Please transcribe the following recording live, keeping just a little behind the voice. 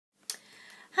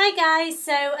Hi guys,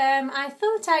 so I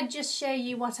thought I'd just show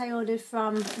you what I ordered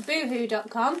from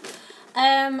Boohoo.com.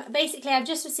 Basically I've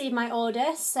just received my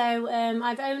order, so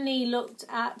I've only looked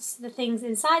at the things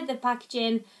inside the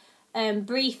packaging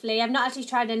briefly. I've not actually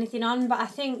tried anything on, but I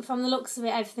think from the looks of it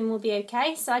everything will be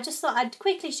okay. So I just thought I'd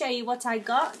quickly show you what I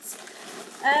got.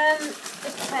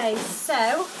 Okay,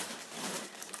 so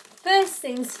first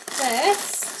things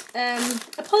first.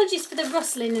 Apologies for the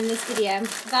rustling in this video.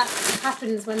 That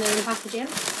happens when they're in packaging.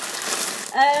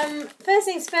 First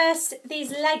things first,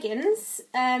 these leggings.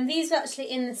 These are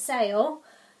actually in the sale,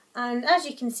 and as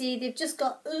you can see, they've just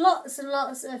got lots and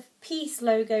lots of Peace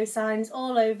logo signs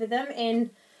all over them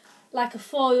in like a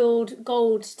foiled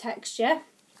gold texture,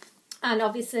 and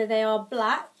obviously they are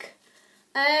black.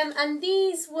 And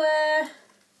these were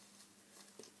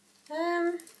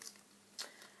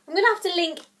I'm going to have to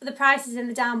link the prices in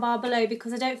the down bar below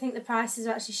because I don't think the prices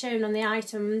are actually shown on the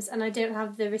items and I don't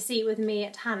have the receipt with me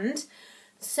at hand.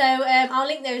 So I'll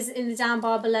link those in the down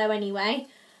bar below anyway.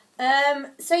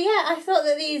 So yeah, I thought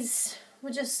that these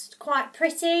were just quite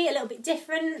pretty, a little bit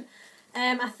different.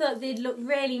 I thought they'd look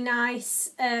really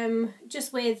nice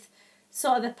just with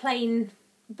sort of a plain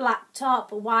black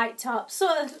top, a white top,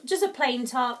 sort of just a plain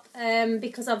top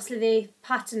because obviously the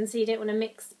pattern, so you don't want to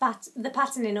mix the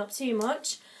patterning up too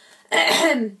much.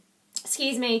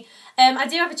 Excuse me. I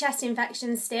do have a chest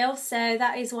infection still, so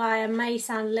that is why I may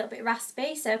sound a little bit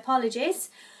raspy, so apologies.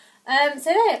 So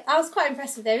there, I was quite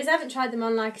impressed with those. I haven't tried them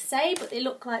on, like I say, but they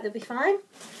look like they'll be fine.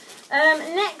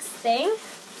 Next thing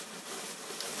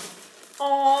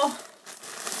are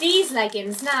these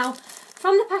leggings. Now,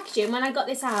 from the packaging, when I got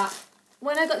this out,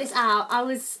 I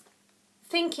was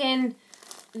thinking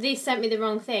they sent me the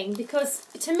wrong thing, because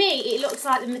to me it looks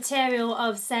like the material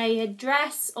of, say, a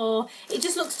dress, or it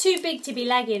just looks too big to be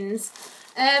leggings.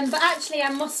 But actually I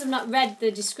must have not read the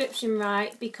description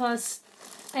right, because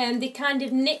they kind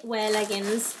of knitwear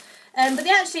leggings, but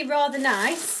they're actually rather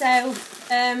nice, so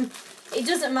it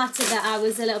doesn't matter that I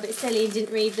was a little bit silly and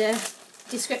didn't read the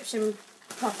description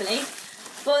properly.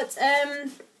 But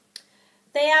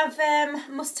they have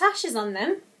moustaches on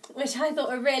them, which I thought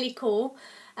were really cool,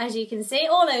 as you can see,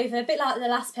 all over, a bit like the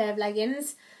last pair of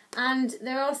leggings. And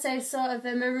they're also sort of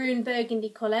a maroon burgundy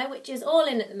colour, which is all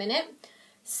in at the minute.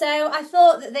 So I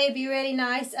thought that they'd be really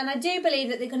nice, and I do believe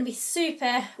that they're going to be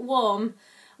super warm,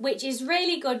 which is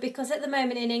really good because at the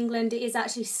moment in England it is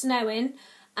actually snowing,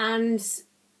 and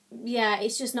yeah,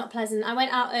 it's just not pleasant. I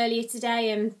went out earlier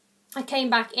today and I came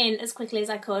back in as quickly as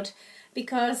I could,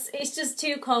 because it's just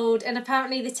too cold, and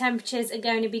apparently the temperatures are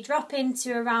going to be dropping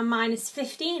to around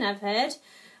 -15, I've heard,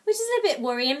 which is a bit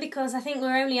worrying because I think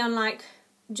we're only on like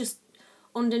just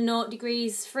under 0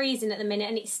 degrees freezing at the minute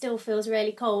and it still feels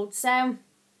really cold. So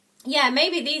yeah,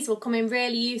 maybe these will come in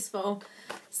really useful.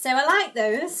 So I like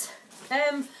those.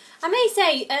 I may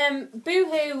say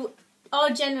Boohoo are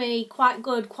generally quite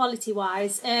good quality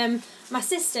wise. My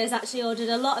sister's actually ordered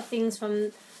a lot of things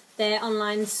from their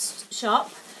online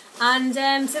shop. And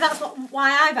so that's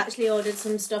why I've actually ordered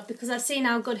some stuff, because I've seen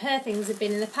how good her things have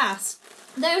been in the past.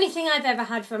 The only thing I've ever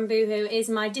had from Boohoo is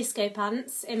my disco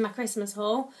pants in my Christmas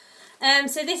haul.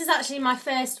 So this is actually my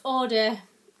first order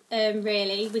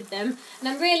really with them, and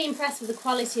I'm really impressed with the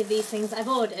quality of these things I've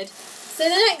ordered. So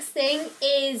the next thing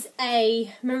is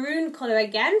a maroon colour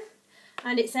again,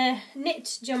 and it's a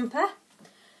knit jumper.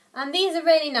 And these are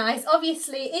really nice.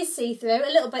 Obviously it is see-through,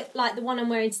 a little bit like the one I'm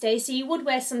wearing today, so you would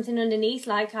wear something underneath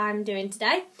like I'm doing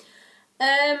today.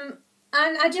 And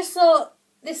I just thought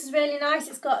this is really nice.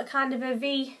 It's got a kind of a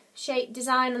V-shaped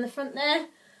design on the front there.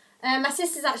 My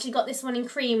sister's actually got this one in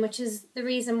cream, which is the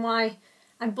reason why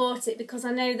I bought it, because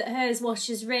I know that hers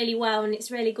washes really well and it's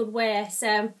really good wear.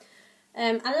 So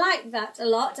I like that a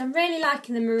lot. I'm really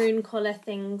liking the maroon colour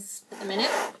things at the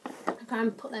minute. I'll try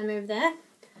and put them over there.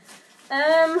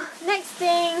 Next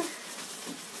thing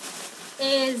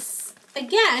is,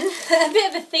 again, a bit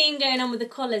of a theme going on with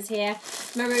the colours here.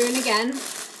 Maroon again.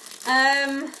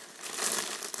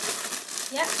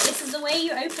 Yep, this is the way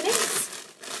you open it.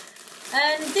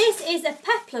 And this is a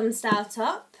peplum style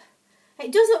top.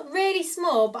 It does look really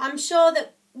small, but I'm sure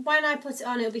that when I put it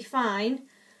on it'll be fine.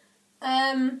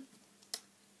 And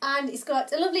it's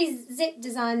got a lovely zip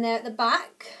design there at the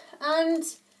back, and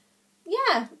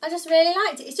yeah, I just really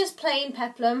liked it. It's just plain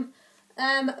peplum,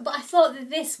 but I thought that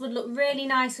this would look really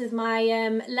nice with my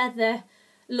leather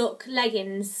look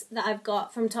leggings that I've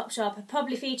got from Topshop. I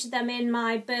probably featured them in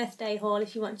my birthday haul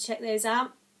if you want to check those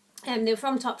out. They were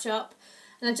from Topshop,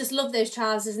 and I just love those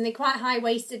trousers, and they're quite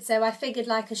high-waisted, so I figured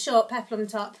like a short peplum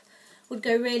top would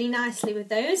go really nicely with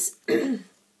those.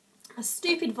 A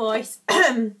stupid voice.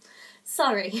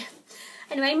 Sorry.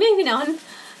 Anyway, moving on.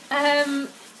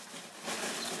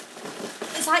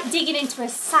 like digging into a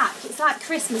sack. It's like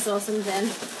Christmas or something.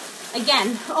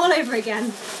 Again, all over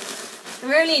again.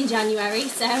 We're only in January,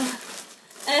 so...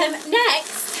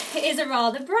 next is a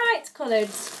rather bright coloured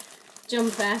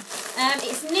jumper.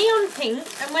 It's neon pink,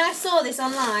 and when I saw this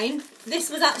online, this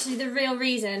was actually the real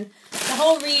reason, the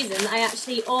whole reason I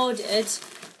actually ordered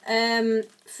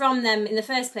from them in the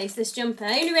first place, this jumper.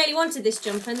 I only really wanted this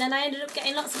jumper, and then I ended up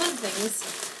getting lots of other things.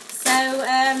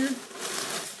 So,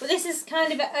 but this is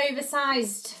kind of an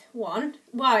oversized one.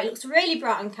 Wow, it looks really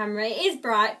bright on camera. It is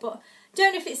bright, but I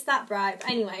don't know if it's that bright.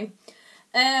 But anyway,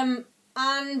 and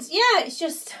yeah, it's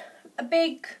just a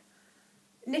big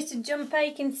knitted jumper.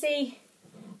 You can see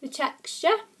the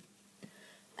texture.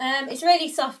 It's really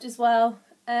soft as well,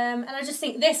 and I just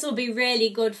think this will be really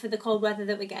good for the cold weather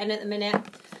that we're getting at the minute.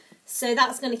 So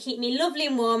that's going to keep me lovely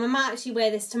and warm. I might actually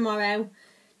wear this tomorrow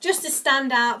just to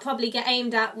stand out, probably get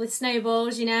aimed at with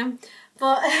snowballs, you know.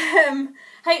 But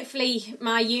hopefully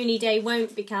my uni day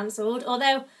won't be cancelled,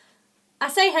 although I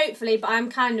say hopefully, but I'm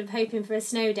kind of hoping for a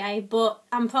snow day, but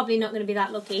I'm probably not going to be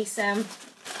that lucky. So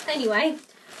anyway,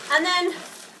 and then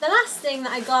the last thing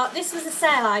that I got, this was a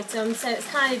sale item, so it's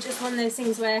kind of just one of those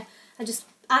things where I just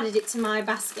added it to my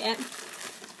basket.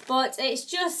 But it's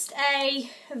just a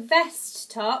vest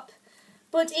top,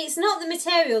 but it's not the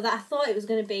material that I thought it was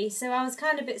going to be, so I was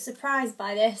kind of a bit surprised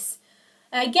by this.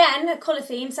 Again, a colour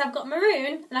theme, so I've got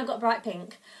maroon and I've got bright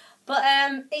pink. But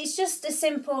it's just a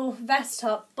simple vest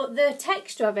top, but the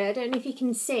texture of it, I don't know if you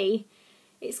can see,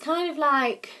 it's kind of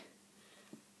like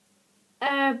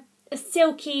a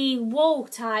silky wool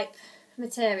type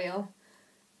material.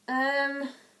 I'm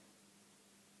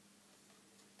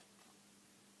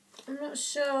not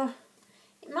sure.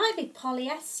 It might be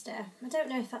polyester. I don't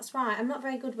know if that's right. I'm not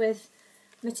very good with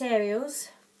materials.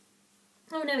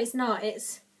 Oh no, it's not.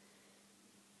 It's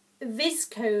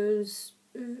viscose.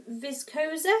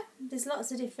 Viscosa. There's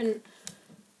lots of different.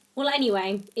 Well,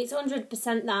 anyway, it's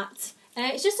 100% that.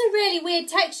 It's just a really weird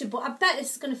texture, but I bet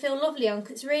this is going to feel lovely on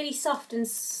because it's really soft and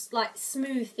like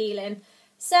smooth feeling.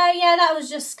 So yeah, that was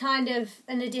just kind of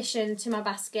an addition to my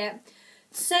basket.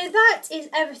 So that is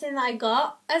everything that I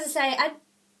got. As I say,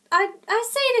 I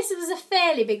say this was a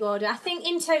fairly big order. I think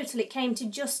in total it came to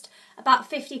just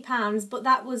about £50, but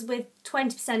that was with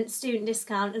 20% student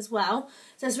discount as well.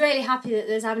 So I was really happy that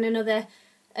there's having another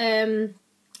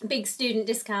big student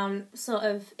discount sort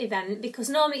of event, because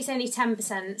normally it's only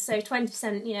 10%, so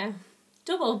 20%, you know,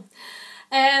 double.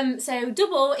 So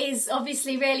double is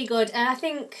obviously really good, and I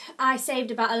think I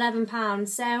saved about £11.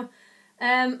 So,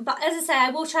 but as I say, I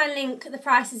will try and link the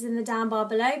prices in the down bar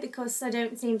below because I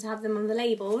don't seem to have them on the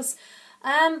labels.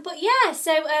 But yeah,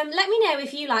 so let me know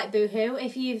if you like Boohoo,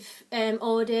 if you've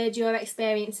ordered, your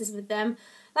experiences with them.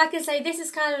 Like I say, this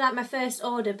is kind of like my first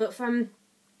order, but from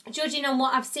judging on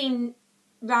what I've seen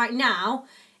right now,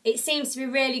 it seems to be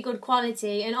really good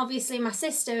quality. And obviously my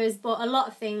sister has bought a lot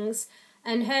of things,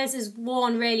 and hers has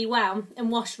worn really well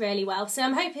and washed really well. So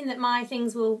I'm hoping that my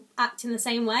things will act in the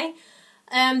same way.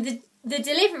 The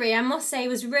delivery, I must say,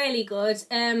 was really good.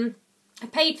 I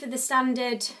paid for the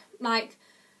standard, like,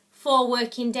 4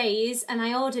 working days, and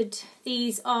I ordered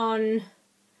these on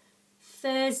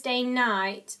Thursday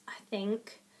night, I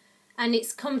think. And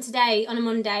it's come today on a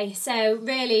Monday. So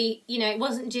really, you know, it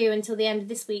wasn't due until the end of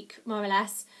this week, more or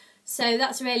less. So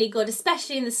that's really good,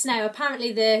 especially in the snow.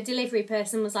 Apparently the delivery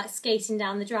person was like skating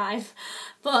down the drive.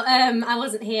 But I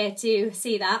wasn't here to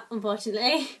see that,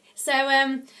 unfortunately. So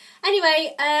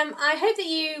anyway, I hope that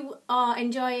you are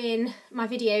enjoying my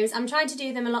videos. I'm trying to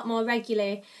do them a lot more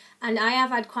regularly, and I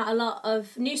have had quite a lot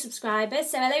of new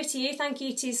subscribers. So hello to you. Thank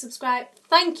you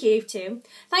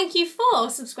for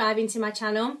subscribing to my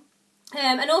channel.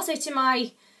 And also to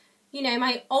my, you know,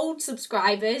 my old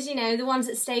subscribers, you know, the ones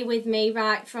that stay with me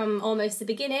right from almost the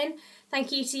beginning.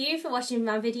 Thank you to you for watching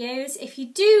my videos. If you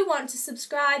do want to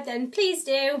subscribe, then please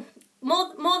do.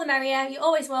 More the merrier. You're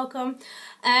always welcome.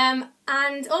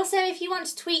 And also, if you want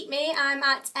to tweet me, I'm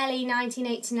at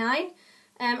Ellie1989.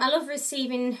 I love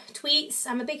receiving tweets.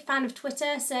 I'm a big fan of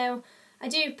Twitter, so I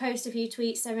do post a few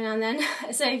tweets every now and then.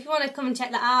 So if you want to come and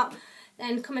check that out,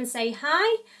 then come and say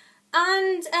hi.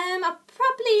 And I'll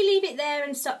probably leave it there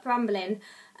and stop rambling.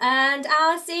 And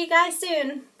I'll see you guys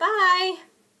soon. Bye!